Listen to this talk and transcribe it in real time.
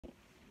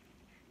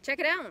Check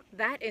it out.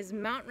 That is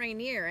Mount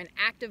Rainier, an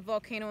active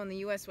volcano on the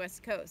U.S.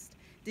 West Coast.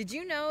 Did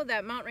you know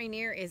that Mount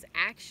Rainier is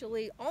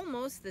actually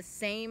almost the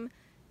same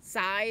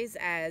size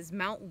as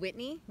Mount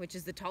Whitney, which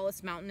is the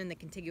tallest mountain in the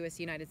contiguous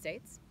United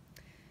States?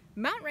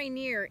 Mount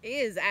Rainier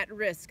is at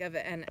risk of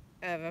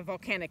a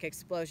volcanic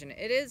explosion.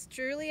 It is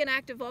truly an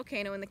active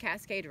volcano in the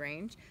Cascade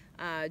Range,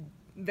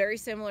 very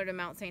similar to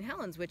Mount St.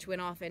 Helens, which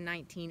went off in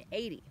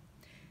 1980.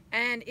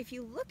 And if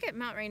you look at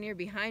Mount Rainier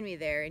behind me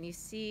there, and you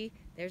see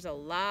there's a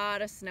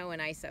lot of snow and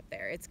ice up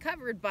there. It's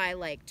covered by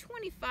like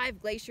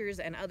 25 glaciers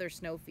and other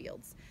snow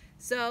fields.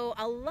 So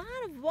a lot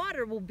of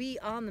water will be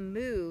on the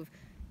move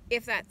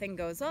if that thing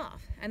goes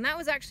off. And that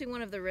was actually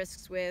one of the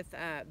risks with,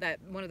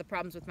 one of the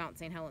problems with Mount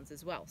St. Helens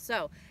as well.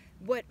 So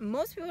what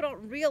most people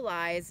don't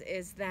realize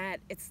is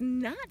that it's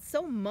not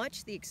so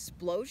much the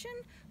explosion,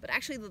 but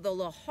actually the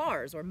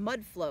lahars or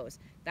mud flows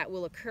that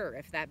will occur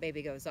if that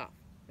baby goes off,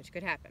 which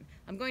could happen.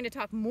 I'm going to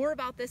talk more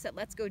about this at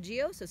Let's Go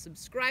Geo, so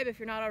subscribe if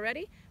you're not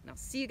already, and I'll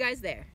see you guys there.